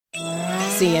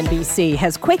CNBC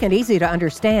has quick and easy to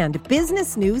understand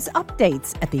business news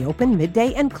updates at the open,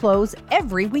 midday, and close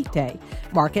every weekday.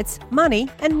 Markets, money,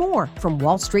 and more from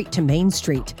Wall Street to Main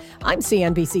Street. I'm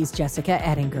CNBC's Jessica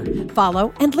Ettinger.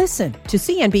 Follow and listen to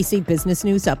CNBC Business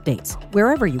News Updates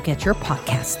wherever you get your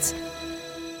podcasts.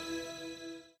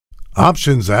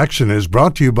 Options Action is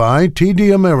brought to you by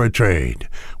TD Ameritrade,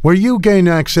 where you gain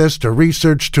access to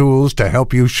research tools to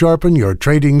help you sharpen your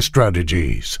trading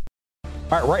strategies.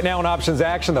 All right, right now in Options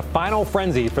Action, the final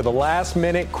frenzy for the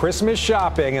last-minute Christmas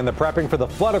shopping and the prepping for the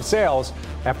flood of sales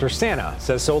after Santa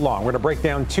says so long. We're going to break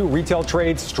down two retail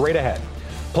trades straight ahead.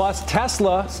 Plus,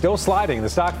 Tesla still sliding. The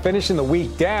stock finishing the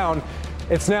week down.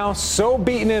 It's now so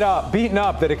beaten up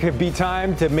that it could be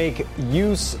time to make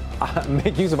use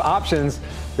of options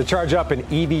to charge up an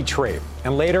EV trade.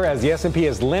 And later, as the S&P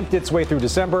has limped its way through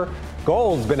December,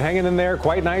 gold's been hanging in there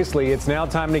quite nicely. It's now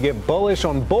time to get bullish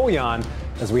on bullion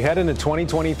as we head into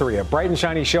 2023. A bright and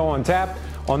shiny show on tap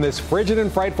on this frigid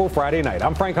and frightful Friday night.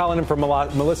 I'm Frank Holland from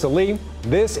Melissa Lee.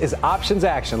 This is Options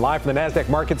Action, live from the NASDAQ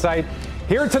market site.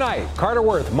 Here tonight, Carter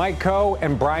Worth, Mike Coe,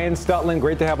 and Brian Stutland.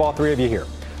 Great to have all three of you here.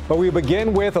 But we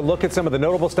begin with a look at some of the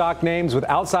notable stock names with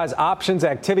outsized options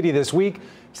activity this week.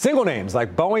 Single names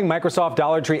like Boeing, Microsoft,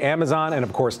 Dollar Tree, Amazon, and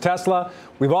of course Tesla.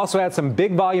 We've also had some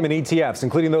big volume in ETFs,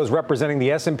 including those representing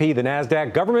the S&P, the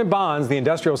NASDAQ, government bonds, the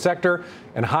industrial sector,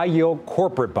 and high-yield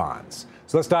corporate bonds.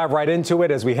 So let's dive right into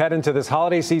it as we head into this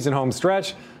holiday season home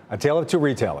stretch. A tale of two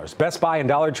retailers, Best Buy and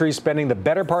Dollar Tree, spending the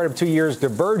better part of 2 years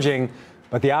diverging,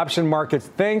 but the option market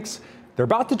thinks they're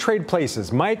about to trade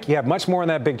places. Mike, you have much more on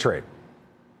that big trade.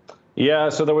 Yeah,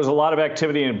 so there was a lot of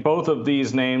activity in both of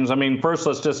these names. I mean, first,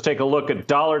 let's just take a look at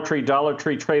Dollar Tree. Dollar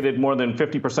Tree traded more than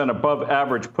 50% above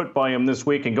average put volume this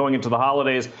week and going into the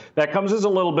holidays. That comes as a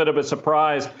little bit of a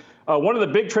surprise. One of the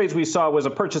big trades we saw was a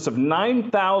purchase of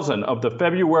 9,000 of the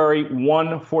February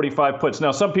 145 puts.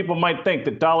 Now, some people might think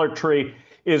that Dollar Tree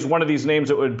is one of these names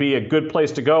that would be a good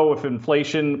place to go if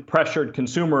inflation pressured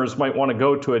consumers might want to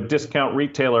go to a discount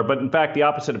retailer. But in fact, the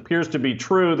opposite appears to be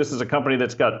true. This is a company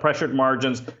that's got pressured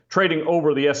margins trading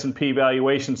over the S&P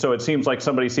valuation. So it seems like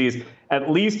somebody sees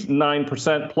at least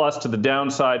 9% plus to the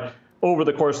downside over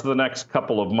the course of the next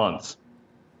couple of months.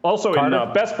 Also in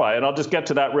Best Buy, and I'll just get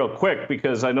to that real quick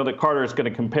because I know that Carter is going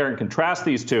to compare and contrast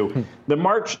these two. The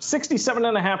March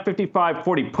 67.5, 55,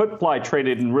 40 put ply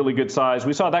traded in really good size.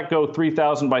 We saw that go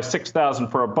 3,000 by 6,000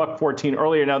 for $1.14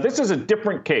 earlier. Now, this is a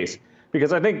different case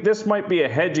because I think this might be a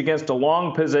hedge against a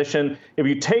long position. If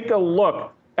you take a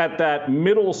look at that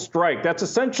middle strike, that's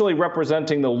essentially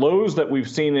representing the lows that we've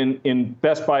seen in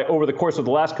Best Buy over the course of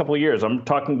the last couple of years. I'm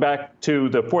talking back to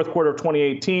the fourth quarter of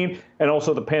 2018 and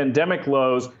also the pandemic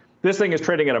lows. This thing is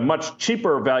trading at a much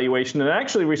cheaper valuation and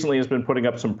actually recently has been putting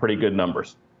up some pretty good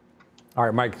numbers. All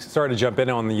right, Mike, sorry to jump in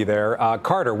on you there.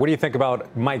 Carter, what do you think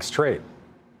about Mike's trade?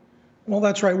 Well,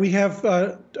 that's right. We have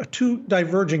two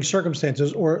diverging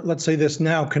circumstances, or let's say this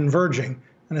now, converging.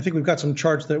 And I think we've got some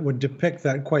charts that would depict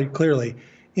that quite clearly.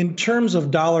 In terms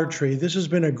of Dollar Tree, this has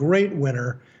been a great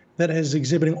winner that is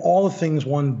exhibiting all the things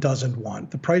one doesn't want.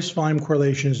 The price-volume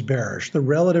correlation is bearish. The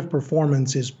relative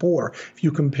performance is poor. If you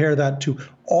compare that to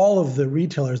all of the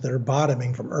retailers that are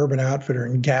bottoming from Urban Outfitter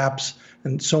and Gaps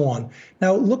and so on.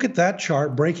 Now, look at that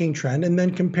chart, breaking trend, and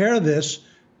then compare this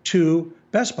to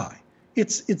Best Buy.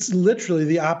 It's literally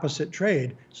the opposite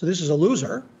trade. So this is a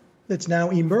loser that's now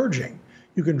emerging.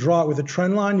 You can draw it with a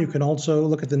trend line. You can also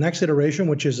look at the next iteration,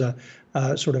 which is a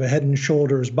sort of a head and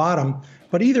shoulders bottom.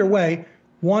 But either way,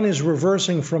 one is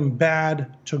reversing from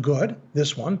bad to good,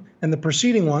 this one, and the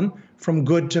preceding one from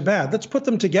good to bad. Let's put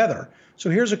them together. So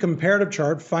here's a comparative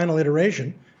chart, final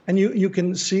iteration, and you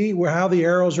can see how the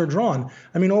arrows are drawn.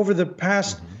 I mean, over the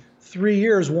past 3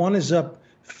 years, one is up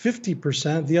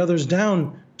 50%, the other's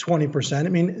down 20%. I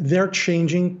mean, they're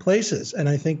changing places, and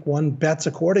I think one bets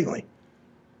accordingly.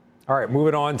 All right,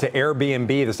 moving on to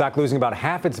Airbnb. The stock losing about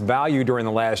half its value during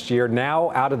the last year,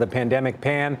 now out of the pandemic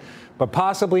pan, but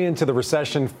possibly into the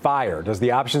recession fire. Does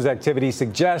the options activity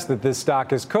suggest that this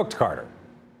stock is cooked, Carter?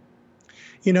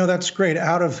 You know, that's great.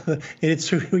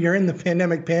 You're in the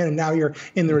pandemic pan and now you're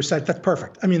in the recession. That's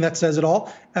perfect. I mean, that says it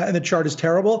all. The chart is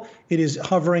terrible. It is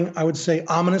hovering, I would say,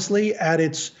 ominously at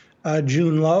its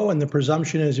June low, and the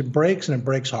presumption is it breaks, and it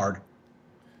breaks hard.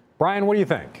 Brian, what do you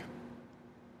think?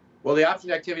 Well, the option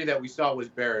activity that we saw was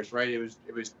bearish, right? It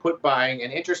was put buying,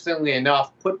 and interestingly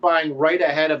enough, put buying right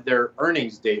ahead of their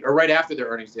earnings date, or right after their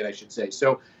earnings date, I should say.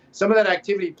 So some of that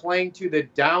activity playing to the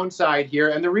downside here,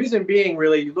 and the reason being,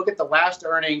 really, you look at the last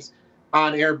earnings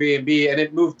on Airbnb, and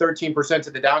it moved 13% to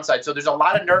the downside. So there's a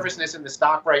lot of nervousness in the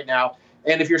stock right now,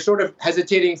 and if you're sort of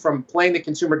hesitating from playing the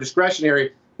consumer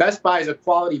discretionary, Best Buy is a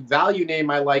quality value name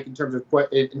I like in terms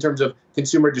of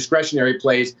consumer discretionary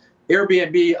plays.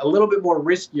 Airbnb, a little bit more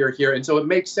riskier here. And so it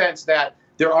makes sense that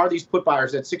there are these put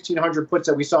buyers, that 1,600 puts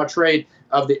that we saw trade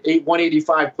of the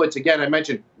 185 puts. Again, I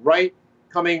mentioned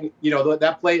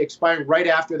that play expiring right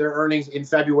after their earnings in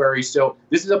February. So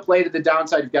this is a play to the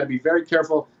downside. You've got to be very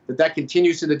careful that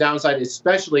continues to the downside,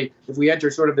 especially if we enter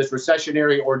sort of this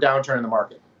recessionary or downturn in the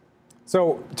market.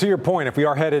 So to your point, if we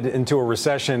are headed into a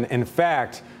recession, in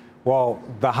fact,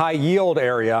 the high yield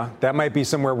area, that might be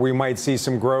somewhere we might see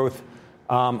some growth.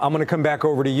 I'm going to come back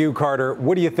over to you, Carter.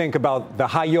 What do you think about the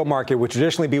high yield market, which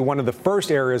traditionally be one of the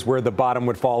first areas where the bottom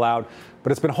would fall out,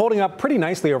 but it's been holding up pretty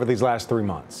nicely over these last 3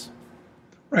 months?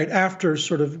 Right. After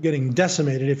sort of getting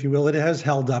decimated, if you will, it has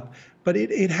held up, but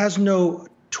it has no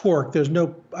torque. There's no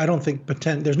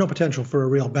potential for a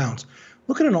real bounce.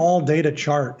 Look at an all data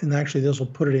chart, and actually this will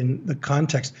put it in the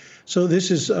context. So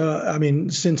this is,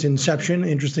 since inception,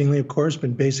 interestingly, of course,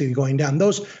 been basically going down.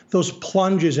 Those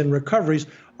plunges and recoveries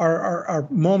are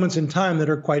moments in time that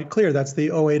are quite clear. That's the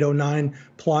 08-09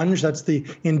 plunge. That's the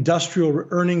industrial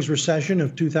earnings recession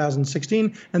of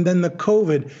 2016, and then the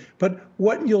COVID. But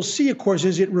what you'll see, of course,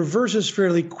 is it reverses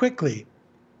fairly quickly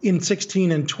in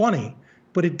 16 and 20.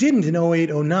 But it didn't in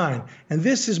 08-09. And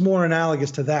this is more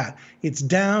analogous to that. It's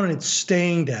down and it's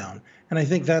staying down. And I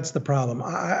think that's the problem.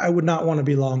 I would not want to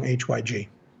be long HYG.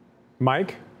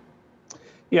 Mike?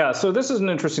 Yeah, so this is an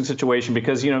interesting situation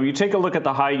because, you take a look at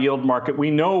the high yield market.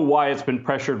 We know why it's been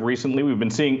pressured recently. We've been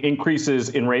seeing increases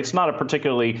in rates, not a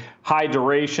particularly high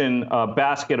duration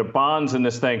basket of bonds in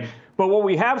this thing. But what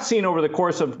we have seen over the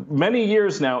course of many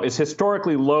years now is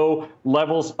historically low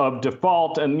levels of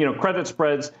default. And, credit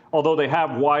spreads, although they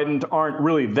have widened, aren't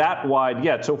really that wide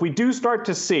yet. So if we do start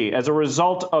to see, as a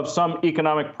result of some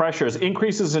economic pressures,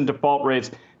 increases in default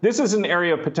rates, this is an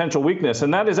area of potential weakness.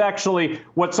 And that is actually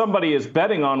what somebody is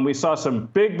betting on. We saw some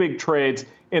big trades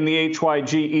in the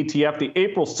HYG ETF, the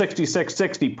April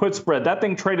 6660 put spread. That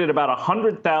thing traded about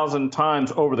 100,000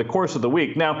 times over the course of the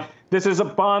week. Now, this is a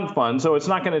bond fund, so it's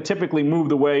not going to typically move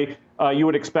the way you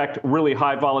would expect really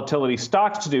high volatility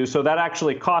stocks to do. So that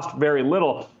actually cost very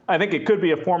little. I think it could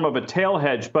be a form of a tail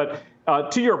hedge. But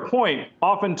to your point,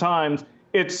 oftentimes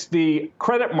it's the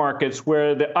credit markets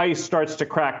where the ice starts to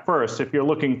crack first if you're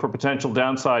looking for potential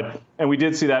downside. And we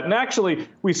did see that. And actually,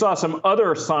 we saw some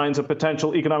other signs of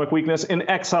potential economic weakness in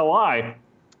XLI.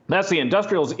 That's the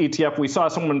industrials ETF. We saw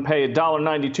someone pay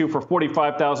 $1.92 for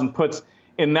 45,000 puts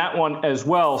in that one as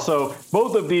well. So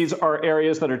both of these are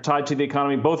areas that are tied to the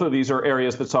economy. Both of these are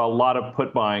areas that saw a lot of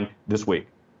put buying this week.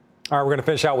 All right, we're going to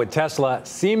finish out with Tesla,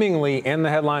 seemingly in the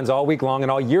headlines all week long and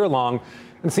all year long.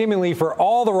 And seemingly for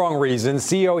all the wrong reasons.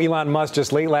 CEO Elon Musk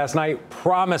just late last night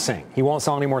promising he won't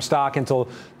sell any more stock until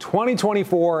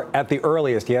 2024 at the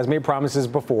earliest. He has made promises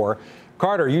before.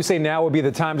 Carter, you say now would be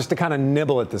the time just to kind of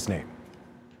nibble at this name.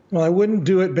 Well, I wouldn't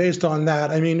do it based on that.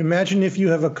 I mean, imagine if you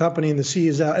have a company and the CEO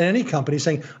is out, any company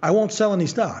saying, I won't sell any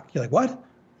stock. You're like, what?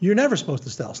 You're never supposed to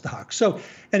sell stock. So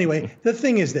anyway, the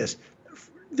thing is this.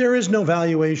 There is no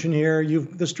valuation here.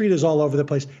 The street is all over the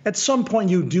place. At some point,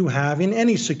 you do have, in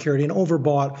any security, an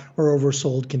overbought or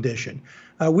oversold condition.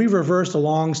 We reversed a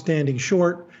long-standing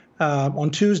short on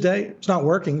Tuesday. It's not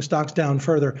working. The stock's down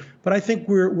further. But I think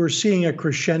we're seeing a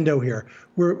crescendo here.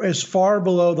 We're as far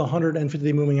below the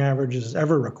 150-day moving average as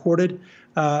ever recorded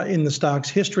in the stock's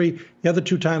history. The other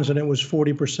two times when it was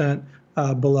 40%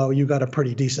 below, you got a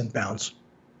pretty decent bounce.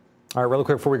 All right, really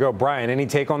quick before we go, Brian, any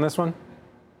take on this one?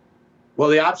 Well,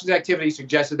 the options activity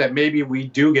suggested that maybe we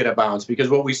do get a bounce because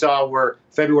what we saw were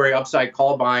February upside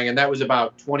call buying, and that was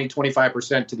about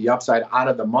 25% to the upside out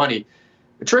of the money.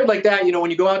 A trade like that, when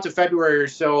you go out to February or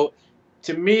so,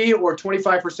 to me, or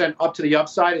 25% up to the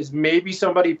upside is maybe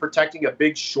somebody protecting a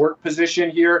big short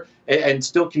position here and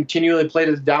still continually play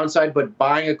to the downside, but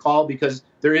buying a call because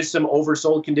there is some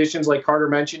oversold conditions like Carter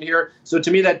mentioned here. So to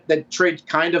me, that trade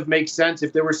kind of makes sense.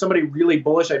 If there was somebody really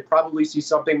bullish, I'd probably see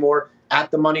something more at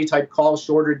the money type call,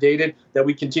 shorter dated, that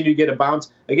we continue to get a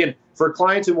bounce. Again, for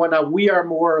clients and whatnot, we are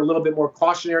a little bit more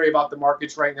cautionary about the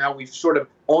markets right now. We've sort of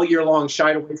all year long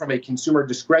shied away from a consumer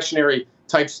discretionary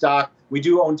type stock. We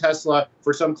do own Tesla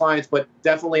for some clients, but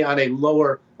definitely on a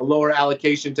lower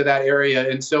allocation to that area.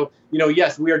 And so,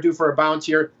 yes, we are due for a bounce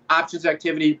here. Options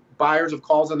activity, buyers of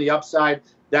calls on the upside.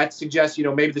 That suggests,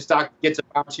 maybe the stock gets a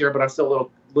bounce here, but I'm still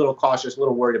a little cautious, a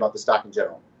little worried about the stock in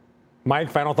general. Mike,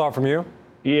 final thought from you?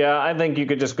 Yeah, I think you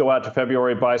could just go out to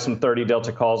February, buy some 30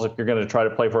 Delta calls. If you're going to try to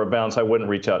play for a bounce, I wouldn't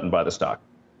reach out and buy the stock.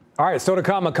 All right, so to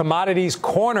come, a commodities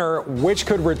corner, which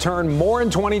could return more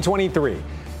in 2023.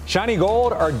 Shiny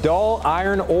gold or dull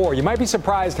iron ore? You might be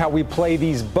surprised how we play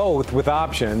these both with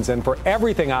options. And for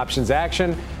everything options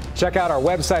action, check out our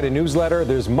website and newsletter.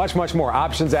 There's much, much more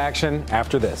options action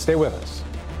after this. Stay with us.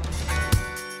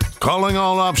 Calling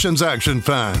all options action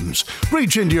fans.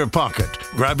 Reach into your pocket,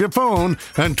 grab your phone,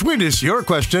 and tweet us your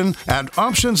question at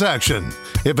Options Action.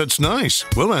 If it's nice,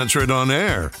 we'll answer it on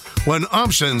air when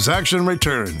Options Action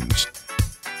returns.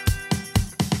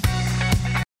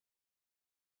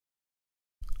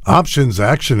 Options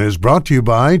Action is brought to you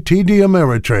by TD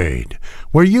Ameritrade,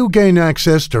 where you gain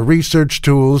access to research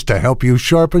tools to help you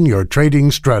sharpen your trading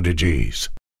strategies.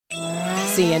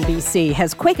 CNBC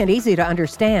has quick and easy to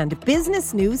understand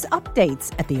business news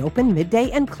updates at the open, midday,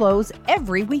 and close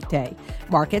every weekday.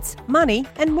 Markets, money,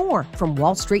 and more from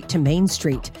Wall Street to Main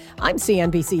Street. I'm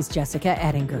CNBC's Jessica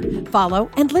Ettinger. Follow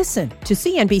and listen to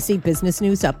CNBC Business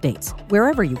News Updates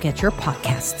wherever you get your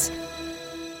podcasts.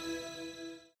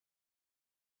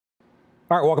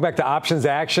 All right, welcome back to Options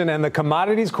Action and the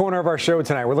commodities corner of our show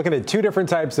tonight. We're looking at two different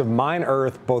types of mine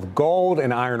earth, both gold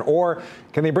and iron ore.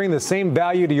 Can they bring the same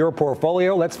value to your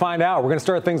portfolio? Let's find out. We're going to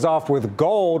start things off with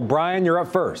gold. Brian, you're up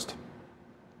first.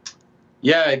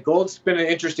 Yeah, gold's been an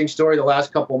interesting story the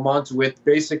last couple of months with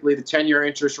basically the 10-year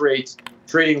interest rates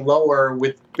trading lower,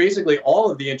 with basically all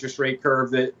of the interest rate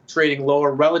curve that trading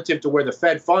lower relative to where the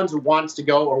Fed funds wants to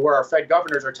go or where our Fed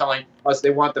governors are telling us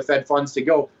they want the Fed funds to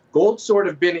go. Gold's sort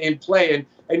of been in play.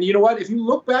 And you know what? If you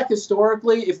look back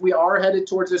historically, if we are headed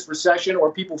towards this recession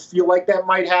or people feel like that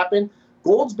might happen,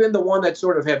 gold's been the one that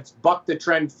sort of has bucked the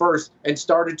trend first and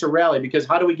started to rally. Because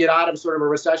how do we get out of sort of a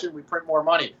recession? We print more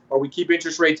money or we keep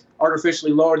interest rates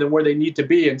artificially lower than where they need to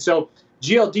be. And so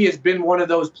GLD has been one of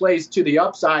those plays to the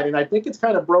upside. And I think it's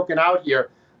kind of broken out here.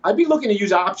 I'd be looking to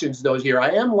use options, though, here. I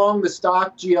am long the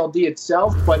stock GLD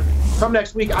itself, but come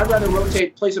next week, I'd rather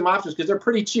play some options because they're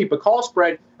pretty cheap. A call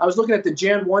spread, I was looking at the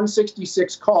Jan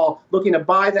 166 call, looking to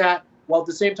buy that while at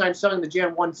the same time selling the Jan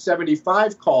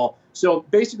 175 call. So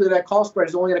basically, that call spread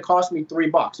is only going to cost me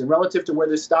 $3. And relative to where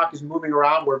this stock is moving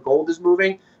around, where gold is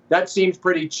moving, that seems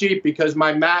pretty cheap because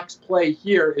my max play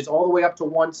here is all the way up to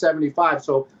 175.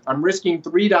 So I'm risking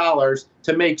 $3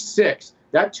 to make $6.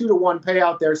 That 2-to-1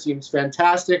 payout there seems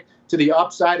fantastic to the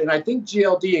upside. And I think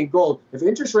GLD and gold, if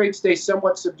interest rates stay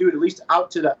somewhat subdued, at least out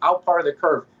to the out part of the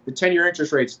curve, the 10-year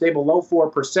interest rates stay below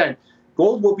 4%,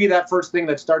 gold will be that first thing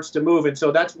that starts to move. And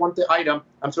so that's one item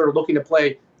I'm sort of looking to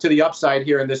play to the upside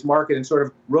here in this market and sort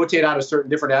of rotate out of certain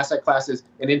different asset classes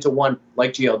and into one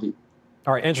like GLD.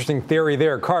 All right, interesting theory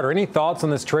there. Carter, any thoughts on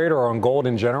this trade or on gold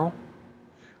in general?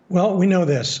 Well, we know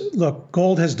this. Look,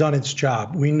 gold has done its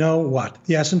job. We know what?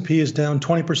 The S&P is down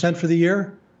 20% for the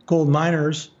year. Gold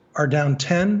miners are down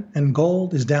 10, and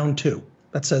gold is down 2.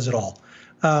 That says it all.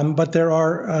 But there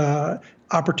are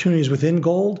opportunities within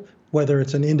gold, whether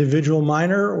it's an individual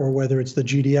miner or whether it's the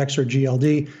GDX or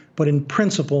GLD. But in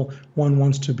principle, one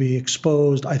wants to be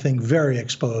exposed, I think, very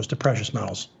exposed to precious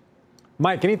metals.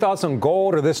 Mike, any thoughts on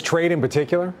gold or this trade in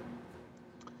particular?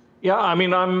 Yeah, I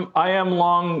mean, I am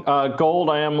long gold.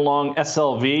 I am long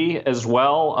SLV as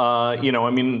well.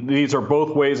 These are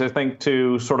both ways, I think,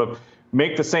 to sort of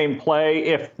make the same play.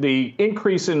 If the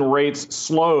increase in rates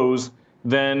slows,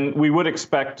 then we would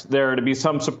expect there to be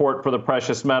some support for the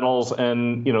precious metals.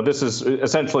 And, this is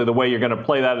essentially the way you're going to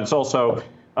play that. It's also,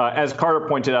 as Carter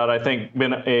pointed out, I think,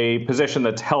 been a position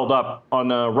that's held up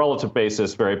on a relative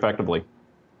basis very effectively.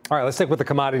 All right, let's stick with the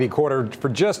commodity quarter for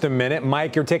just a minute.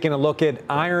 Mike, you're taking a look at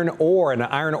iron ore, an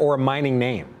iron ore mining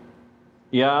name.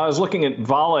 Yeah, I was looking at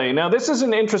Vale. Now, this is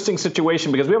an interesting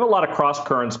situation because we have a lot of cross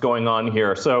currents going on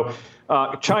here. So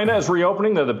China is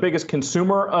reopening. They're the biggest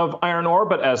consumer of iron ore.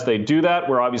 But as they do that,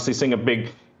 we're obviously seeing a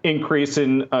big increase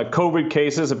in COVID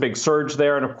cases, a big surge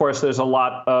there. And of course, there's a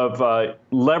lot of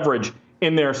leverage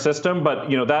in their system. But,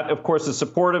 that, of course, is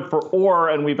supportive for ore.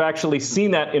 And we've actually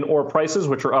seen that in ore prices,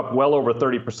 which are up well over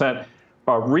 30%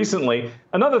 recently.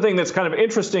 Another thing that's kind of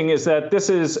interesting is that this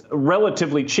is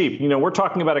relatively cheap. We're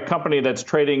talking about a company that's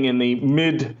trading in the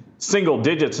mid-single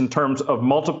digits in terms of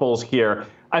multiples here.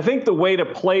 I think the way to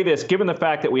play this, given the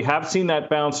fact that we have seen that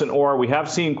bounce in ore, we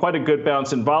have seen quite a good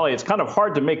bounce in Vale, it's kind of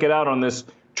hard to make it out on this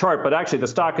chart, but actually the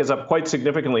stock is up quite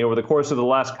significantly over the course of the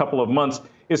last couple of months,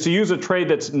 is to use a trade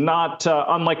that's not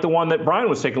unlike the one that Brian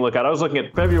was taking a look at. I was looking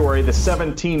at February, the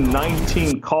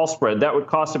 17-19 call spread. That would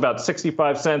cost about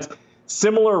 65 cents.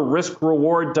 Similar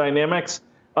risk-reward dynamics.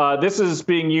 This is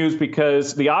being used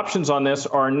because the options on this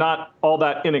are not all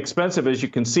that inexpensive. As you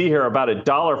can see here, about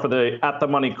 $1 for the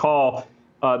at-the-money call.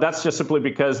 That's just simply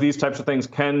because these types of things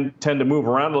can tend to move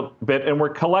around a bit. And we're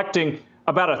collecting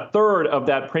about a third of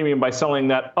that premium by selling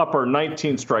that upper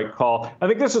 19 strike call. I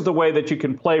think this is the way that you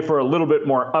can play for a little bit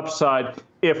more upside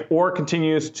if ore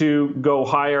continues to go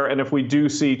higher and if we do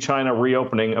see China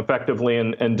reopening effectively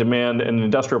and demand and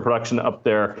industrial production up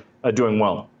there doing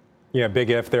well. Yeah, big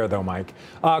if there, though, Mike.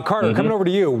 Carter, coming over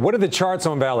to you. What do the charts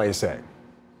on Vale say?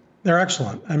 They're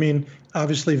excellent. I mean,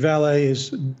 obviously, Vale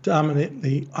is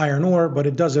dominantly iron ore, but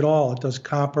it does it all. It does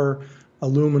copper,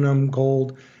 aluminum,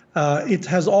 gold. It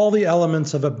has all the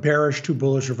elements of a bearish to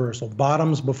bullish reversal.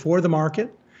 Bottoms before the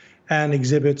market and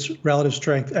exhibits relative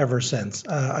strength ever since.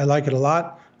 I like it a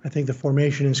lot. I think the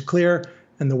formation is clear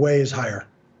and the way is higher.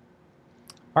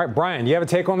 All right, Brian, you have a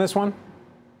take on this one?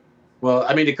 Well,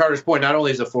 I mean, to Carter's point, not only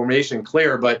is the formation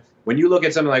clear, but when you look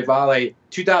at something like Vale,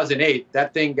 2008,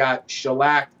 that thing got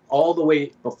shellacked all the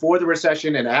way before the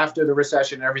recession and after the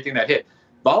recession and everything that hit.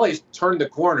 Vale's turned the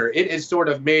corner. It has sort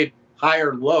of made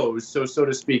higher lows, so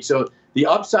to speak. So the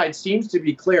upside seems to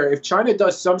be clear. If China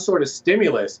does some sort of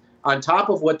stimulus on top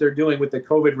of what they're doing with the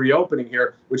COVID reopening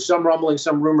here, which some rumblings,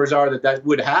 some rumors are that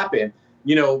would happen,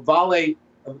 Vale,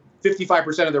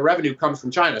 55% of the revenue comes from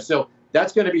China. So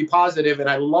that's going to be positive, and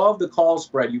I love the call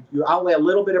spread. You outlay a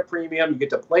little bit of premium, you get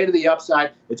to play to the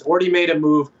upside. It's already made a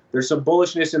move. There's some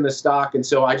bullishness in the stock, and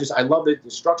so I love the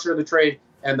structure of the trade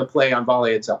and the play on Vale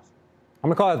itself. I'm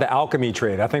going to call it the alchemy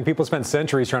trade. I think people spent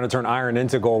centuries trying to turn iron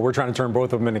into gold. We're trying to turn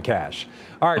both of them into cash.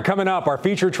 All right, coming up, our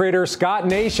featured trader, Scott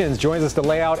Nations, joins us to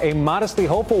lay out a modestly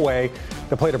hopeful way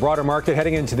to play the broader market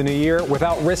heading into the new year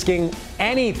without risking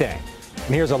anything.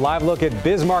 And here's a live look at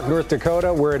Bismarck, North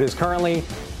Dakota, where it is currently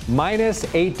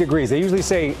 -8 degrees. They usually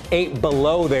say 8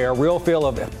 below there. Real feel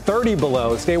of 30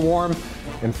 below. Stay warm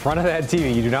in front of that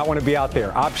TV. You do not want to be out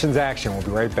there. Options action. We'll be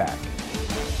right back.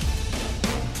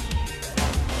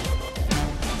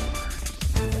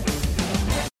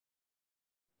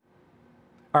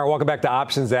 All right, welcome back to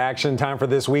Options Action. Time for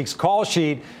this week's call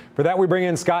sheet. For that, we bring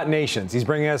in Scott Nations. He's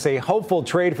bringing us a hopeful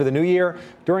trade for the new year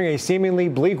during a seemingly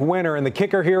bleak winter. And the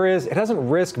kicker here is it doesn't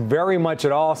risk very much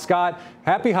at all. Scott,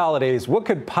 happy holidays. What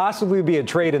could possibly be a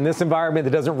trade in this environment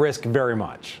that doesn't risk very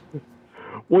much?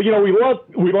 Well,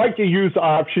 we like to use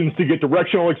options to get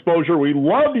directional exposure. We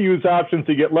love to use options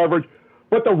to get leverage.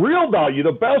 But the real value,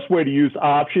 the best way to use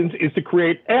options is to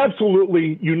create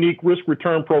absolutely unique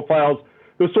risk-return profiles,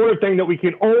 the sort of thing that we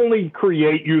can only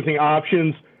create using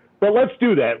options. But let's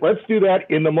do that. Let's do that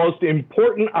in the most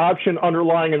important option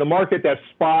underlying in the market, that's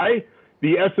SPY,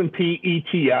 the S&P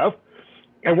ETF.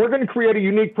 And we're going to create a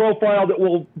unique profile that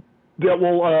will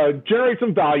generate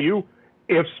some value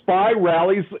if SPY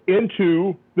rallies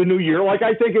into the new year, like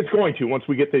I think it's going to once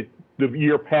we get the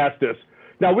year past this.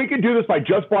 Now, we can do this by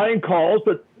just buying calls,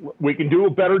 but we can do a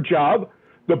better job.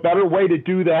 The better way to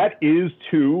do that is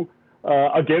to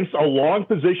against a long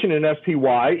position in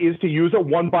SPY is to use a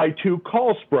 1x2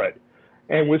 call spread.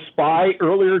 And with SPY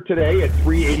earlier today at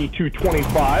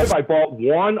 382.25, I bought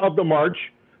one of the March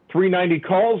 390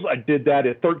 calls. I did that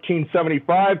at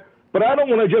 13.75, but I don't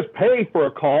want to just pay for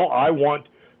a call. I want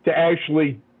to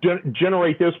actually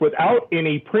generate this without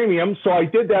any premium. So I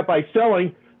did that by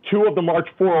selling two of the March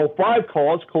 405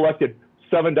 calls, collected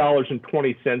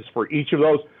 $7.20 for each of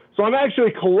those. So I'm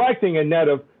actually collecting a net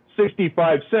of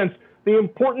 65 cents. The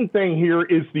important thing here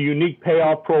is the unique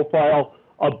payoff profile.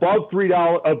 Above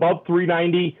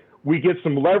 $3.90, we get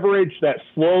some leverage that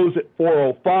slows at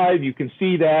 405. You can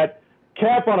see that.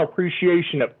 Cap on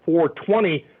appreciation at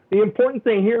 420. The important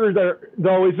thing here,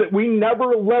 though, is that we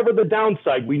never lever the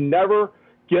downside. We never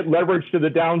get leverage to the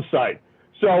downside.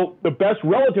 So the best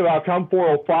relative outcome,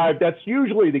 405, that's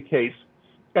usually the case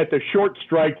at the short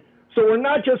strike. So we're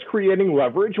not just creating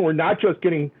leverage, we're not just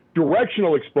getting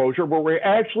directional exposure, but we're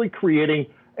actually creating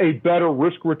a better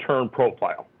risk-return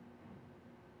profile.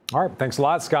 All right, thanks a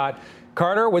lot, Scott.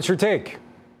 Carter, what's your take?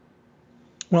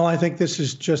 Well, I think this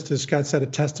is just, as Scott said, a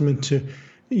testament to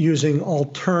using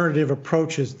alternative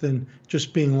approaches than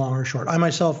just being long or short. I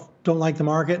myself don't like the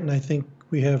market, and I think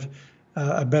we have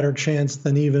a better chance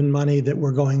than even money that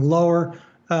we're going lower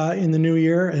in the new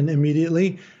year and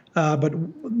immediately. But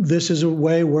this is a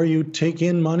way where you take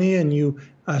in money and you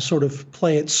sort of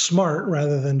play it smart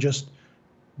rather than just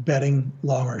betting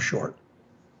long or short.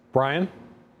 Brian?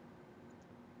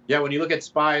 Yeah, when you look at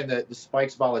SPY and the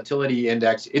Spikes Volatility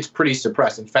Index, it's pretty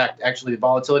suppressed. In fact, actually, the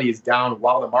volatility is down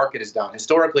while the market is down.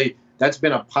 Historically, that's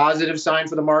been a positive sign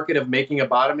for the market of making a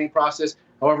bottoming process.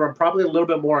 However, I'm probably a little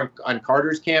bit more on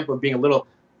Carter's camp of being a little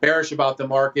bearish about the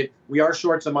market. We are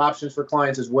short some options for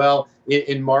clients as well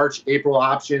in March, April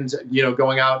options,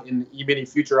 going out in E-mini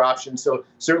future options. So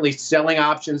certainly selling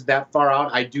options that far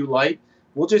out, I do like.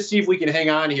 We'll just see if we can hang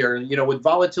on here. With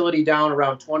volatility down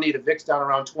around 20, the VIX down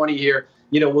around 20 here,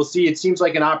 we'll see. It seems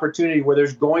like an opportunity where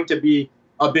there's going to be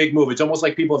a big move. It's almost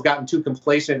like people have gotten too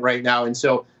complacent right now. And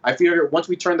so I figure once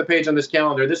we turn the page on this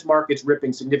calendar, this market's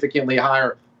ripping significantly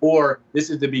higher, or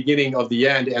this is the beginning of the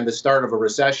end and the start of a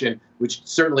recession, which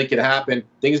certainly could happen.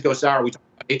 Things go sour. We talked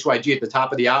about HYG at the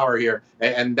top of the hour here,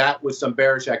 and that was some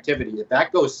bearish activity. If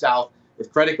that goes south,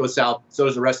 if credit goes south, so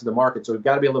does the rest of the market. So we've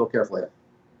got to be a little careful here.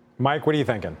 Mike, what are you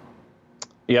thinking?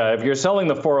 Yeah, if you're selling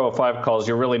the 405 calls,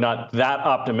 you're really not that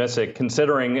optimistic,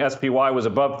 considering SPY was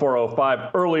above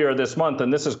 405 earlier this month,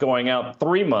 and this is going out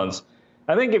 3 months.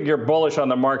 I think if you're bullish on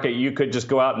the market, you could just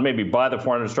go out and maybe buy the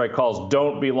 400 strike calls.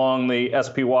 Don't be long the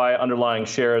SPY underlying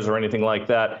shares or anything like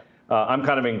that. I'm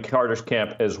kind of in Carter's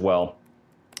camp as well.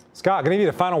 Scott, going to give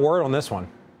you the final word on this one.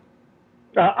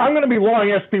 I'm going to be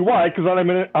long SPY because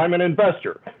I'm an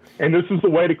investor, and this is the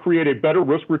way to create a better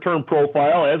risk-return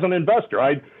profile as an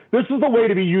investor. This is the way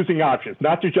to be using options,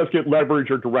 not to just get leverage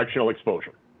or directional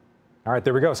exposure. All right,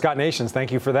 there we go. Scott Nations,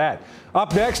 thank you for that.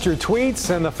 Up next, your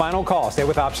tweets and the final call. Stay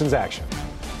with Options Action.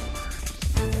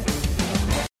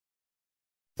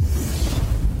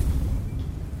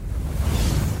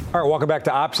 All right, welcome back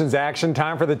to Options Action.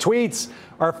 Time for the tweets.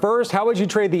 Our first, how would you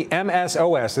trade the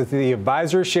MSOS? It's the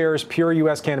Advisor Shares Pure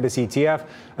U.S. Cannabis ETF.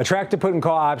 Attractive put and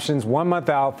call options 1 month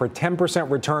out for 10%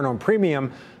 return on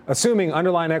premium, assuming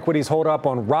underlying equities hold up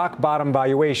on rock bottom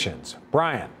valuations.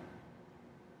 Brian.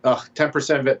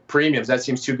 10% premiums, that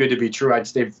seems too good to be true. I'd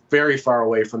stay very far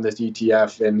away from this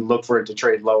ETF and look for it to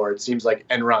trade lower. It seems like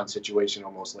Enron situation,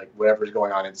 almost like whatever's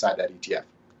going on inside that ETF.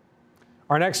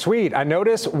 Our next tweet, I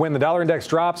notice when the dollar index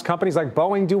drops, companies like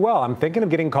Boeing do well. I'm thinking of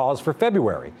getting calls for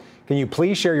February. Can you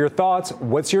please share your thoughts?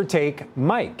 What's your take,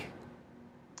 Mike?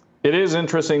 It is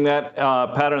interesting that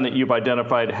pattern that you've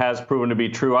identified has proven to be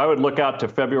true. I would look out to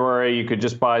February. You could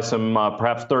just buy some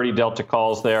perhaps 30 Delta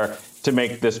calls there to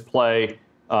make this play.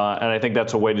 And I think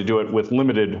that's a way to do it with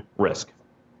limited risk.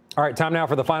 All right, time now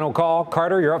for the final call.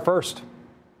 Carter, you're up first.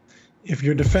 If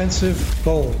you're defensive,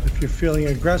 gold. If you're feeling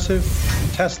aggressive,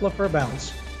 Tesla for a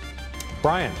bounce.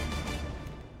 Brian.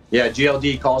 Yeah,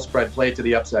 GLD call spread, play it to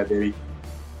the upside, baby.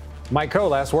 Mike Coe,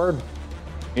 last word.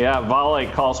 Yeah,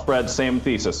 Vale call spread, same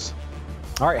thesis.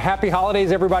 All right, happy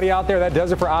holidays, everybody out there. That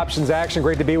does it for Options Action.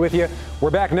 Great to be with you.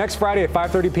 We're back next Friday at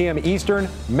 5:30 p.m. Eastern.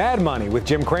 Mad Money with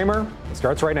Jim Cramer. It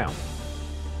starts right now.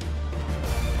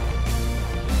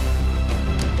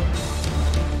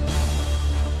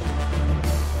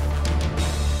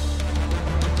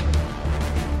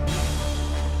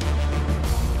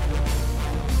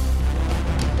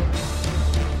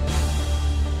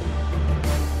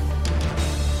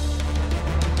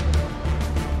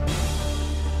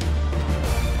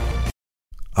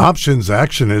 Options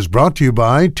Action is brought to you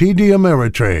by TD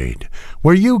Ameritrade,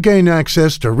 where you gain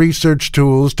access to research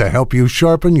tools to help you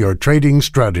sharpen your trading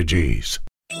strategies.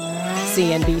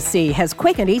 CNBC has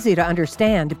quick and easy to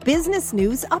understand business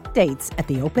news updates at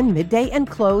the open, midday, and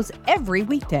close every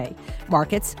weekday.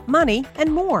 Markets, money,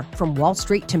 and more from Wall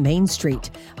Street to Main Street.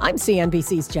 I'm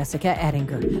CNBC's Jessica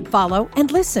Ettinger. Follow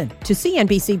and listen to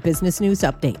CNBC Business News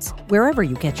Updates wherever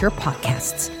you get your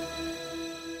podcasts.